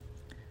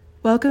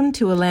Welcome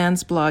to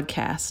Alan's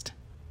Blogcast.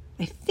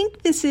 I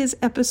think this is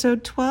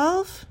episode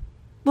 12?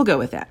 We'll go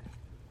with that.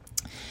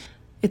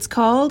 It's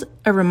called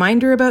A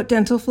Reminder About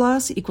Dental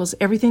Floss Equals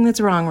Everything That's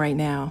Wrong Right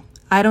Now.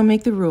 I don't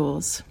make the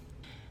rules.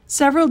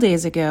 Several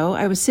days ago,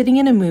 I was sitting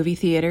in a movie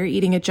theater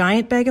eating a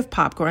giant bag of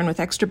popcorn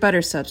with extra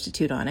butter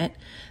substitute on it.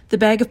 The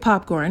bag of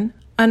popcorn,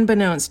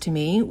 unbeknownst to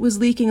me, was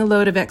leaking a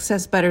load of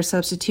excess butter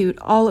substitute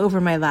all over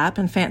my lap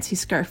and fancy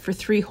scarf for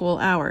 3 whole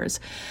hours.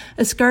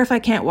 A scarf I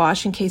can't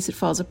wash in case it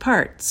falls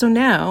apart. So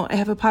now I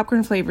have a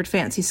popcorn-flavored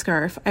fancy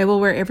scarf I will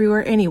wear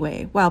everywhere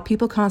anyway, while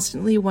people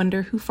constantly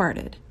wonder who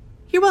farted.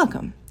 You're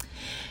welcome.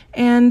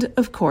 And,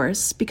 of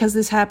course, because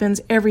this happens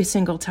every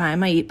single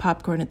time I eat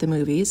popcorn at the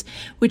movies,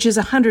 which is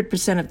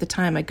 100% of the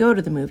time I go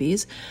to the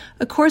movies,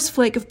 a coarse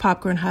flake of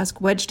popcorn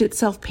husk wedged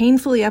itself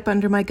painfully up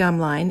under my gum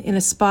line in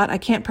a spot I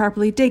can't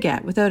properly dig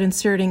at without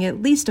inserting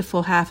at least a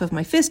full half of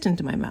my fist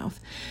into my mouth,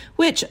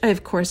 which I,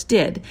 of course,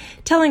 did,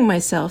 telling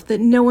myself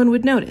that no one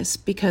would notice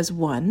because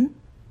 1,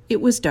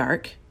 it was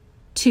dark,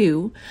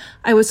 2,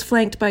 I was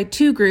flanked by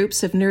 2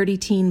 groups of nerdy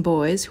teen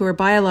boys who are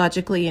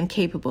biologically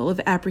incapable of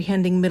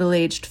apprehending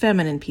middle-aged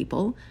feminine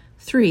people.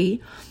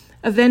 3,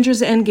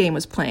 Avengers Endgame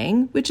was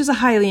playing, which is a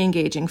highly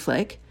engaging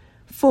flick.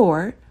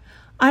 4,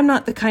 I'm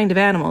not the kind of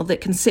animal that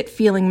can sit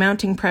feeling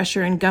mounting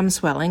pressure and gum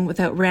swelling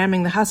without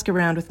ramming the husk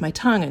around with my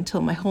tongue until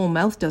my whole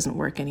mouth doesn't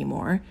work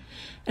anymore.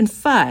 And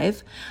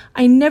 5,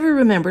 I never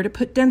remember to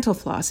put dental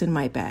floss in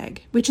my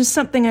bag, which is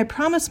something I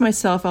promise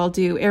myself I'll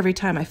do every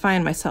time I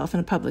find myself in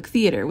a public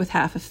theater with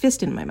half a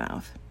fist in my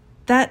mouth.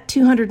 That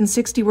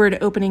 260-word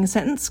opening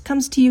sentence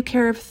comes to you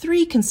care of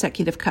 3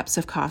 consecutive cups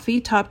of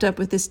coffee topped up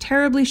with this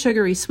terribly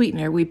sugary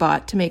sweetener we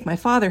bought to make my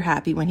father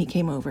happy when he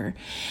came over.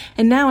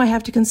 And now I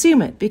have to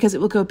consume it because it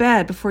will go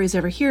bad before he's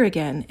ever here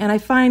again, and I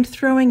find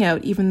throwing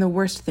out even the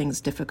worst things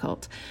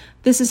difficult.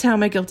 This is how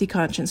my guilty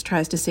conscience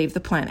tries to save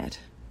the planet.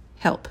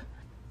 Help.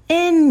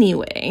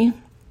 Anyway,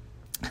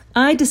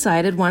 I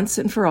decided once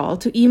and for all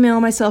to email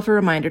myself a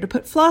reminder to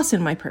put floss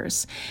in my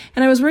purse,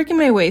 and I was working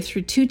my way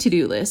through 2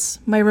 to-do lists,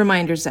 my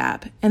reminders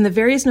app, and the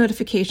various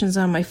notifications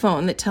on my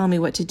phone that tell me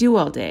what to do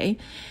all day,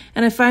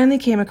 and I finally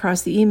came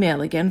across the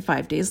email again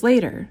 5 days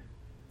later,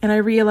 and I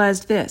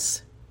realized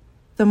this: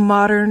 the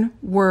modern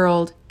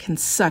world can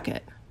suck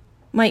it.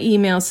 My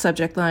email's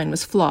subject line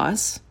was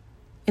floss,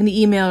 and the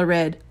email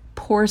read,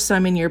 "Pour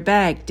some in your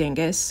bag,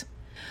 dingus."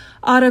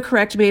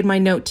 Autocorrect made my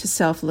note to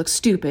self look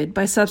stupid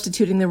by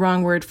substituting the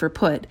wrong word for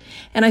put,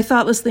 and I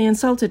thoughtlessly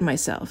insulted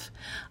myself.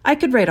 I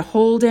could write a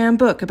whole damn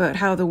book about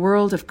how the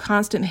world of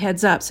constant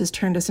heads-ups has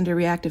turned us into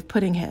reactive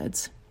pudding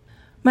heads.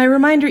 My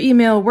reminder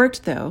email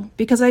worked, though,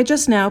 because I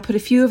just now put a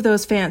few of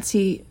those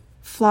fancy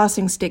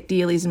flossing stick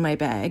dealies in my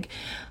bag,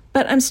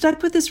 but I'm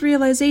stuck with this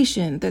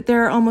realization that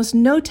there are almost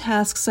no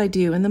tasks I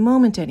do in the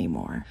moment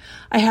anymore.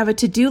 I have a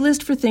to-do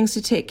list for things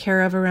to take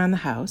care of around the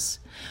house.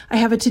 I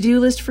have a to-do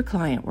list for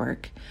client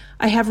work.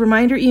 I have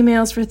reminder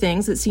emails for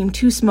things that seem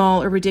too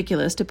small or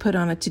ridiculous to put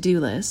on a to-do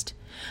list.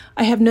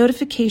 I have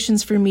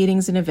notifications for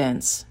meetings and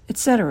events,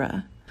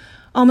 etc.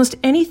 Almost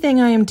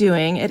anything I am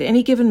doing at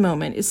any given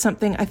moment is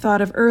something I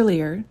thought of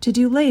earlier to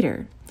do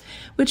later,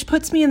 which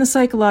puts me in the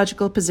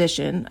psychological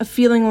position of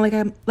feeling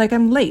like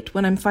I'm late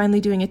when I'm finally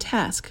doing a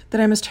task,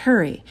 that I must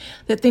hurry,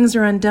 that things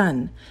are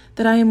undone,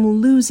 that I am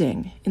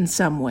losing in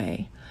some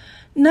way.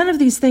 None of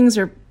these things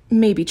are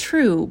maybe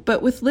true,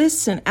 but with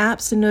lists and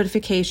apps and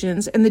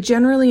notifications and the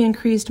generally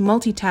increased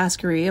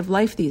multitaskery of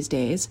life these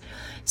days,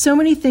 so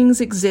many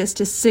things exist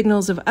as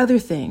signals of other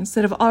things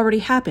that have already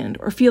happened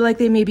or feel like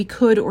they maybe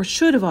could or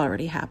should have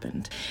already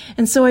happened.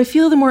 And so I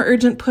feel the more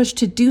urgent push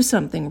to do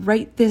something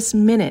right this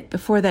minute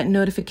before that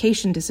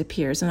notification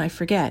disappears and I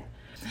forget.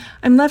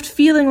 I'm left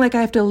feeling like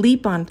I have to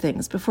leap on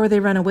things before they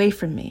run away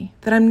from me,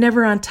 that I'm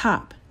never on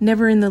top,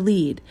 never in the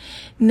lead,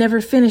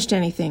 never finished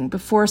anything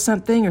before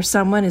something or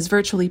someone is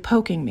virtually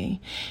poking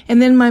me.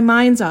 And then my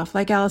mind's off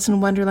like Alice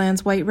in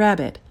Wonderland's White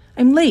Rabbit.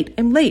 I'm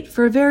late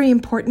for a very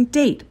important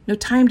date. No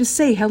time to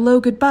say hello,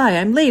 goodbye.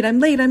 I'm late.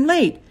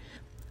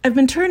 I've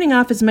been turning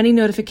off as many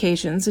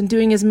notifications and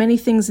doing as many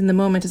things in the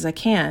moment as I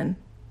can,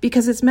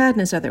 because it's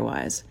madness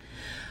otherwise.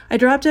 I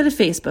dropped out of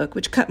Facebook,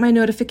 which cut my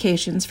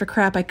notifications for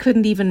crap I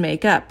couldn't even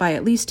make up by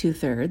at least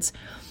 2/3.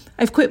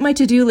 I've quit my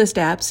to-do list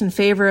apps in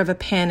favor of a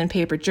pen and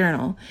paper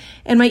journal,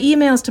 and my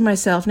emails to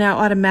myself now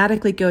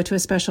automatically go to a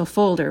special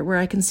folder where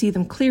I can see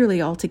them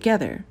clearly all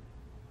together.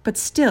 But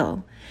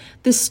still,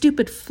 this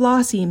stupid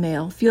floss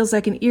email feels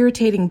like an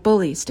irritating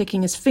bully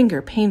sticking his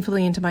finger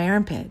painfully into my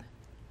armpit.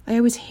 I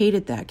always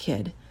hated that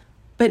kid.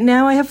 But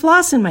now I have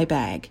floss in my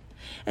bag,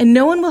 and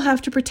no one will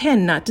have to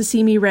pretend not to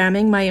see me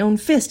ramming my own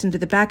fist into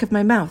the back of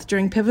my mouth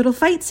during pivotal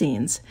fight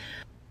scenes.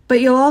 But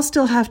you'll all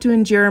still have to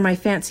endure my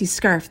fancy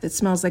scarf that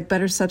smells like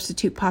butter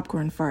substitute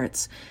popcorn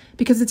farts,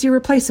 because it's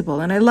irreplaceable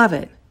and I love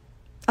it.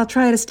 I'll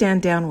try to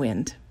stand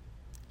downwind.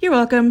 You're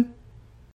welcome.